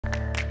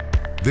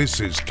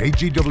This is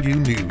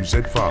KGW News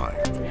at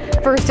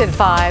 5. First at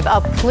 5,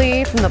 a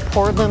plea from the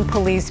Portland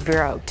Police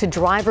Bureau to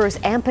drivers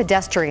and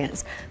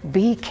pedestrians.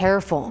 Be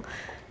careful.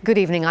 Good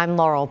evening, I'm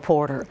Laurel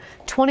Porter.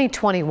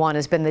 2021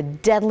 has been the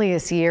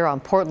deadliest year on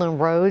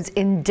Portland roads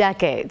in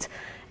decades.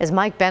 As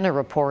Mike Benner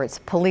reports,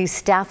 police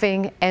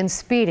staffing and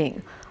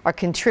speeding are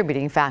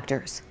contributing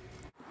factors.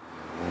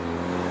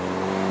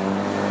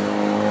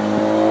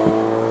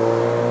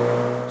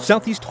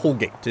 Southeast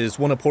Holgate is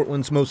one of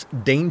Portland's most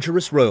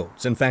dangerous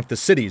roads. In fact, the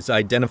city's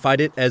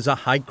identified it as a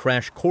high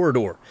crash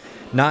corridor.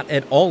 Not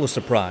at all a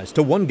surprise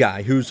to one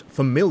guy who's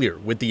familiar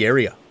with the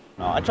area.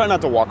 I try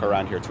not to walk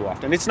around here too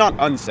often. It's not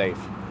unsafe.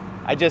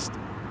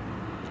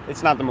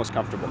 It's not the most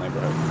comfortable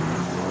neighborhood.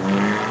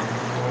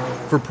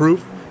 For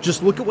proof,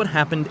 just look at what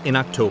happened in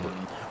October.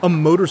 A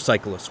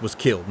motorcyclist was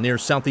killed near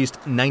Southeast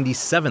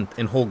 97th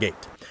in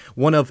Holgate.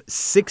 One of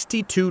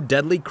 62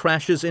 deadly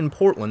crashes in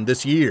Portland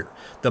this year,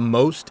 the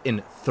most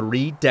in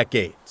 3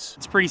 decades.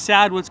 It's pretty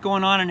sad what's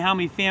going on and how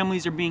many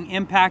families are being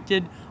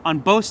impacted on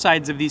both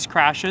sides of these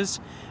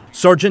crashes.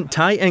 Sergeant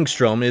Ty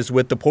Engstrom is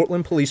with the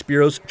Portland Police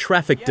Bureau's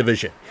Traffic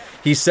Division.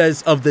 He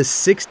says of the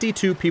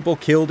 62 people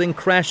killed in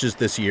crashes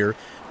this year,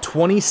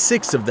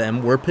 26 of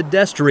them were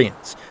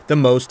pedestrians, the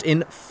most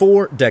in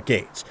 4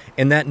 decades,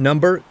 and that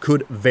number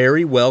could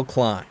very well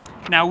climb.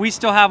 Now, we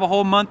still have a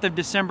whole month of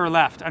December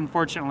left,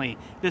 unfortunately.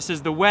 This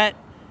is the wet,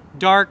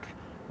 dark,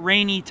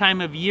 rainy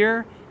time of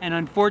year, and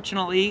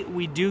unfortunately,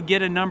 we do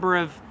get a number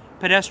of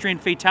pedestrian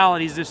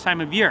fatalities this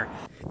time of year.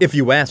 If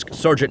you ask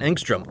Sergeant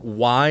Engstrom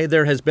why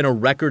there has been a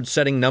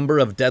record-setting number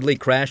of deadly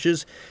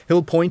crashes,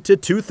 he'll point to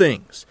 2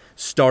 things,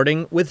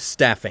 starting with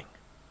staffing.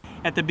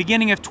 At the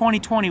beginning of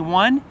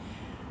 2021,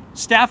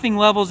 staffing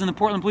levels in the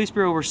Portland Police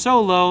Bureau were so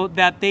low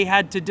that they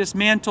had to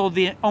dismantle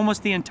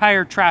almost the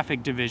entire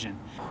traffic division.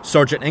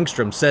 Sergeant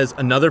Engstrom says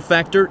another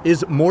factor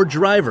is more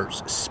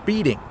drivers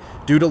speeding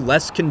due to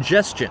less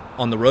congestion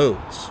on the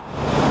roads.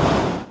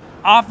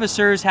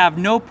 Officers have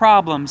no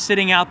problem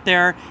sitting out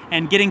there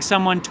and getting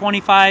someone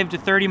 25 to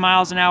 30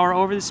 miles an hour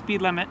over the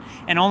speed limit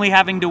and only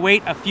having to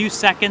wait a few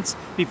seconds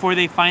before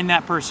they find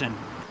that person.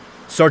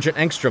 Sergeant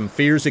Engstrom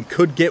fears it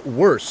could get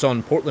worse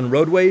on Portland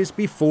roadways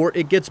before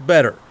it gets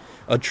better.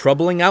 A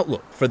troubling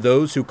outlook for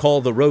those who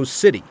call the Rose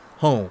City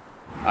home.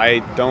 I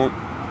don't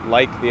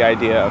like the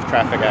idea of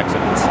traffic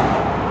accidents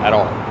at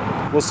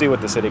all. We'll see what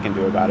the city can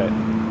do about it.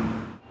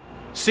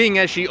 Seeing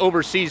as she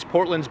oversees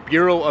Portland's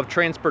Bureau of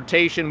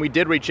Transportation, we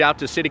did reach out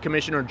to City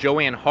Commissioner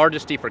Joanne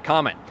Hardesty for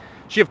comment.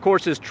 She, of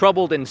course, is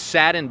troubled and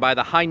saddened by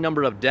the high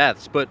number of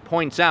deaths, but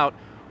points out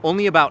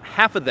only about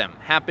half of them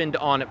happened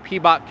on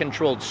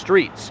PBOT-controlled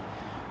streets.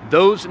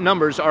 Those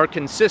numbers are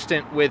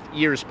consistent with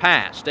years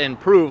past and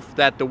proof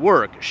that the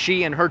work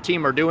she and her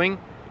team are doing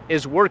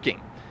is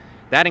working.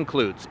 That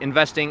includes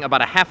investing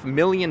about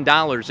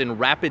 $500,000 in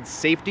rapid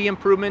safety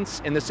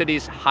improvements in the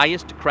city's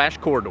highest crash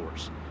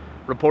corridors.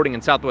 Reporting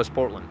in Southwest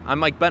Portland, I'm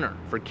Mike Benner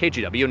for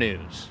KGW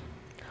News.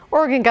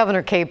 Oregon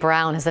Governor Kate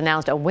Brown has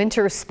announced a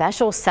winter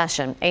special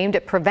session aimed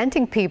at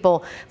preventing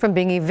people from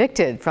being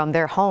evicted from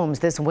their homes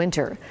this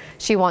winter.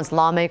 She wants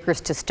lawmakers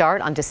to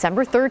start on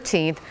December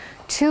 13th,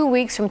 2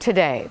 weeks from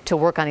today, to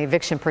work on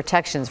eviction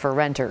protections for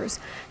renters.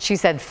 She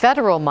said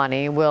federal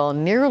money will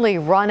nearly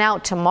run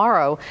out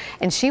tomorrow,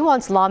 and she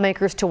wants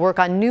lawmakers to work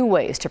on new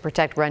ways to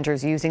protect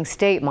renters using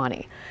state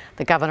money.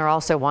 The governor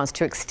also wants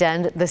to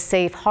extend the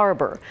safe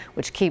harbor,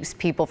 which keeps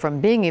people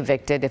from being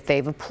evicted if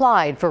they've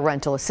applied for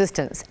rental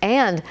assistance,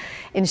 and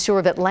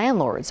ensure that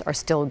landlords are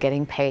still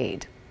getting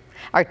paid.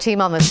 Our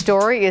team on the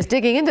story is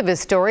digging into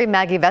this story.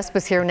 Maggie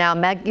Vespa's here now.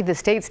 Maggie, the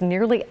state's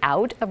nearly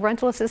out of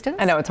rental assistance?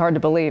 I know, it's hard to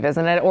believe,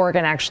 isn't it?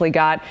 Oregon actually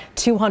got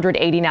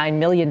 $289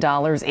 million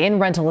in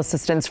rental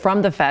assistance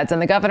from the feds,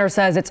 and the governor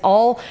says it's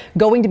all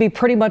going to be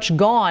pretty much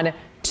gone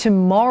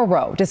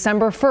tomorrow,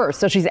 December 1st.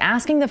 So she's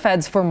asking the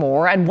feds for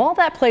more. And while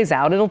that plays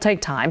out, it'll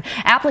take time.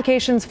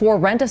 Applications for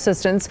rent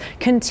assistance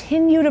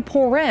continue to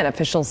pour in,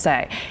 officials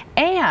say.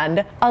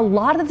 And a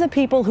lot of the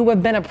people who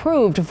have been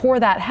approved for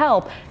that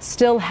help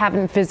still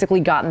haven't physically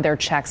gotten their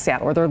checks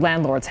yet, or their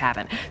landlords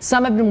haven't.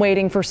 Some have been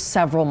waiting for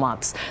several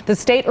months. The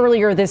state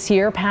earlier this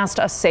year passed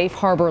a safe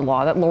harbor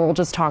law that Laurel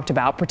just talked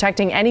about,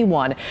 protecting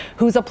anyone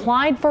who's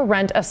applied for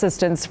rent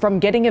assistance from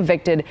getting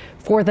evicted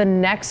for the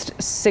next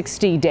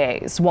 60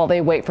 days while they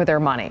wait for their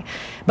money.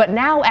 But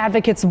now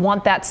advocates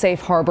want that safe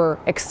harbor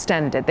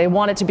extended. They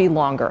want it to be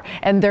longer,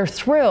 and they're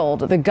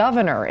thrilled the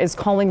governor is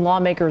calling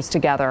lawmakers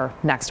together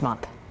next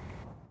month.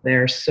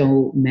 There are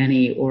so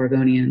many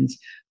Oregonians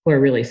who are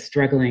really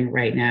struggling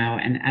right now,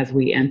 and as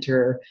we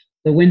enter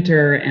the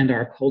winter and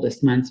our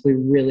coldest months, we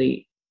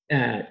really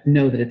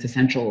know that it's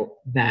essential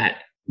that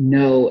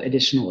no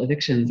additional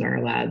evictions are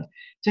allowed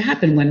to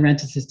happen when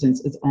rent assistance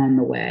is on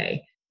the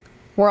way.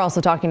 We're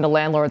also talking to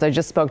landlords. I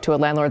just spoke to a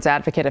landlord's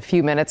advocate a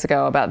few minutes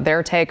ago about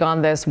their take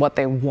on this, what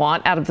they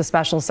want out of the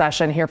special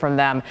session. Hear from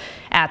them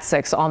at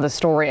 6 on the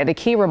story. And a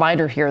key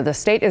reminder here, the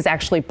state is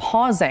actually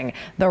pausing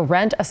the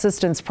rent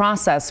assistance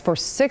process for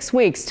 6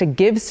 weeks to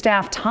give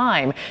staff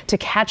time to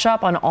catch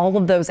up on all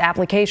of those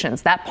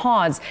applications. That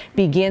pause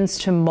begins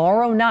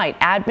tomorrow night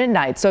at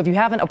midnight. So if you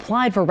haven't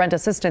applied for rent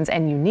assistance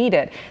and you need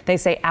it, they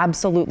say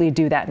absolutely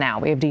do that now.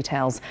 We have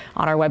details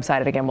on our website.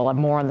 And again, we'll have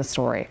more on the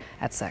story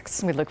at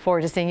 6. We look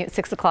forward to seeing you at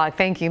 6 o'clock.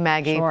 Thank you,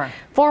 Maggie. Sure.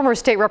 Former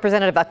State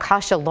Representative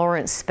Akasha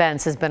Lawrence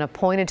Spence has been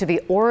appointed to the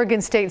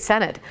Oregon State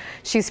Senate.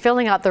 She's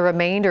filling out the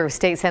remainder of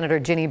State Senator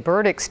Ginny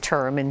Burdick's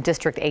term in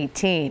District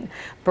 18.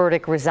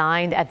 Burdick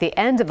resigned at the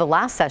end of the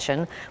last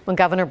session when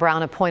Governor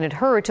Brown appointed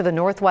her to the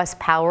Northwest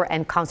Power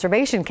and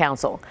Conservation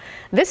Council.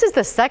 This is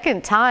the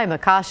second time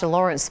Akasha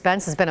Lawrence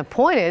Spence has been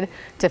appointed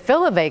to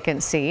fill a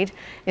vacant seat.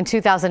 In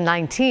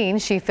 2019,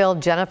 she filled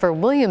Jennifer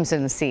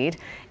Williamson's seat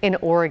in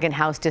Oregon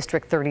House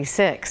District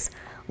 36.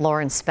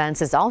 Lawrence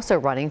Spence is also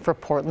running for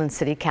Portland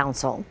City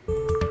Council.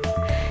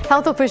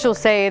 Health officials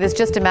say it is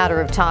just a matter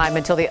of time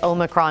until the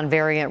Omicron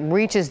variant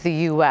reaches the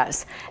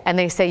U.S., and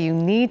they say you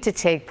need to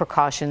take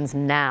precautions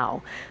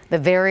now. The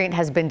variant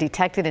has been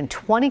detected in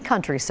 20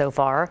 countries so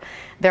far.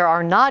 There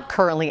are not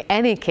currently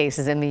any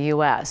cases in the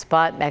U.S.,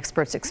 but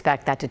experts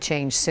expect that to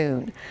change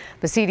soon.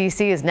 The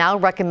CDC is now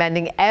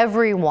recommending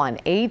everyone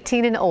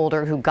 18 and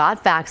older who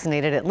got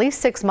vaccinated at least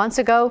 6 months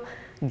ago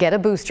get a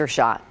booster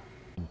shot.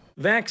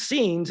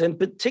 Vaccines, and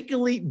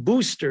particularly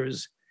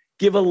boosters,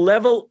 give a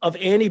level of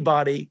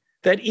antibody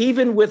that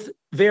even with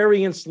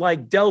variants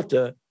like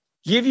Delta,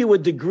 give you a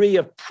degree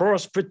of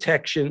cross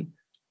protection,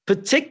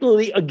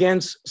 particularly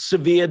against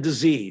severe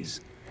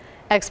disease.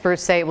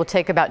 Experts say it will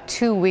take about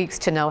 2 weeks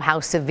to know how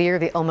severe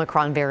the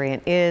Omicron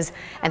variant is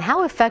and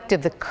how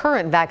effective the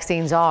current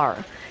vaccines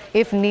are.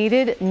 If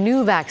needed,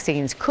 new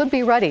vaccines could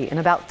be ready in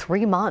about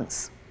 3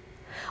 months.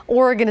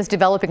 Oregon is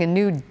developing a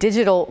new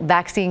digital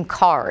vaccine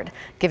card,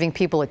 giving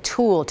people a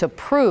tool to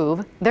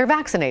prove they're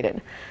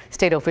vaccinated.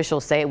 State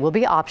officials say it will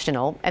be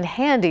optional and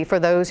handy for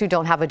those who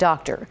don't have a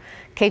doctor.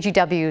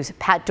 KGW's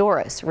Pat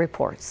Doris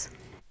reports.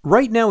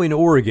 Right now in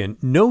Oregon,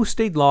 no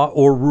state law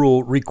or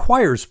rule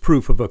requires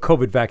proof of a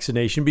COVID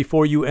vaccination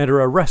before you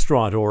enter a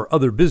restaurant or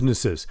other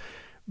businesses.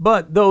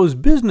 But those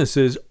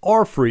businesses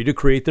are free to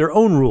create their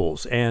own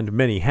rules, and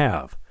many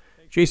have.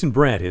 Jason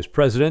Brandt is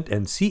president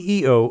and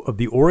CEO of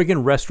the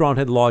Oregon Restaurant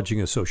and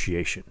Lodging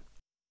Association.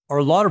 Are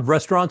a lot of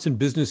restaurants and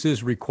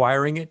businesses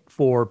requiring it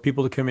for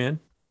people to come in?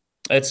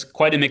 It's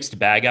quite a mixed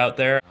bag out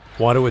there.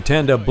 Want to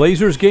attend a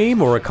Blazers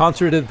game or a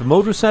concert at the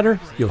Motor Center?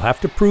 You'll have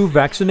to prove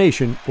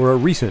vaccination or a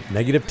recent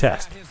negative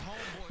test.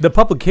 The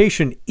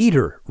publication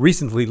Eater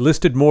recently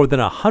listed more than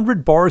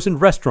 100 bars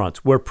and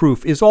restaurants where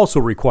proof is also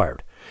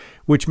required,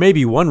 which may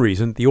be one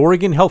reason the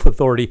Oregon Health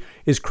Authority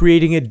is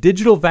creating a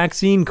digital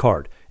vaccine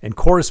card and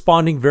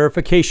corresponding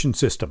verification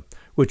system,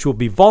 which will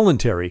be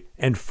voluntary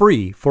and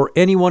free for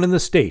anyone in the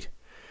state.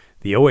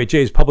 The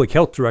OHA's Public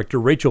Health Director,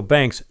 Rachel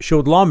Banks,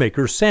 showed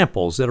lawmakers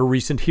samples at a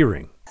recent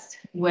hearing.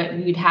 What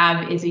we'd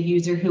have is a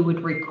user who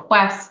would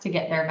request to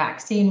get their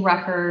vaccine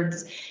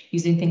records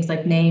using things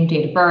like name,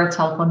 date of birth,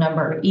 telephone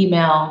number,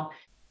 email.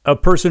 A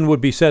person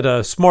would be sent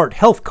a smart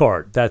health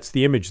card. That's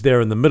the image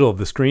there in the middle of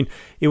the screen.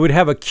 It would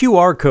have a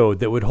QR code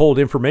that would hold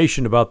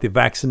information about the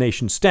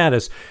vaccination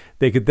status.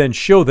 They could then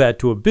show that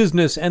to a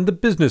business, and the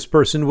business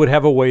person would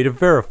have a way to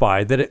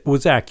verify that it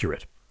was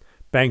accurate.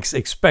 Banks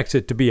expects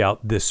it to be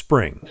out this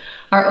spring.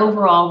 Our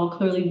overall will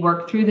clearly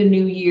work through the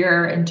new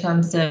year in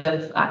terms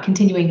of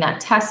continuing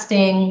that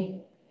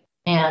testing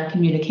and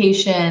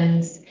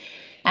communications,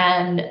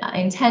 and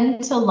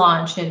intend to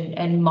launch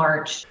in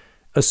March.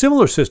 A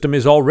similar system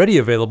is already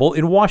available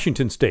in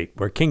Washington state,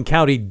 where King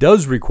County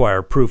does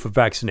require proof of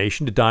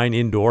vaccination to dine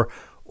indoor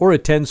or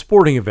attend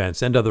sporting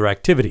events and other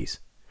activities.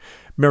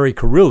 Mary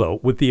Carrillo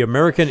with the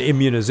American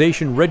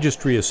Immunization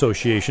Registry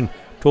Association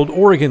told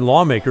Oregon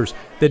lawmakers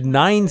that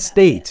 9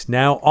 states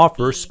now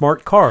offer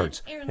smart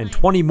cards, and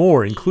 20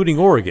 more, including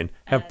Oregon,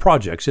 have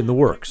projects in the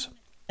works.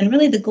 And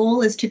really the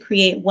goal is to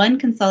create one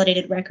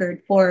consolidated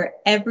record for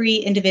every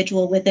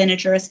individual within a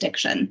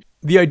jurisdiction.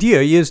 The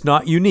idea is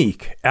not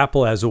unique.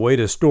 Apple has a way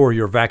to store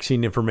your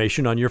vaccine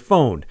information on your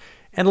phone,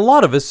 and a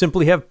lot of us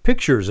simply have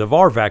pictures of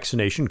our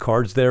vaccination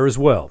cards there as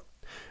well.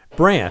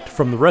 Brandt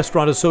from the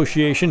Restaurant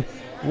Association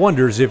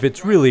wonders if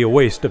it's really a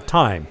waste of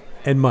time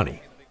and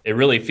money. It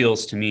really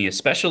feels to me,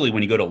 especially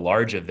when you go to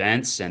large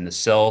events and the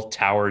cell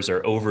towers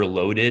are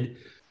overloaded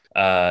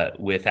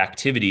with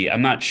activity,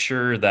 I'm not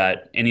sure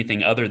that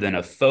anything other than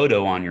a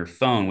photo on your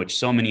phone, which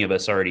so many of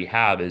us already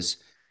have, is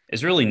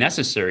really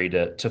necessary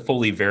to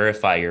fully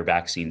verify your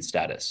vaccine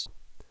status.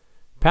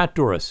 Pat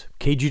Doris,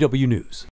 KGW News.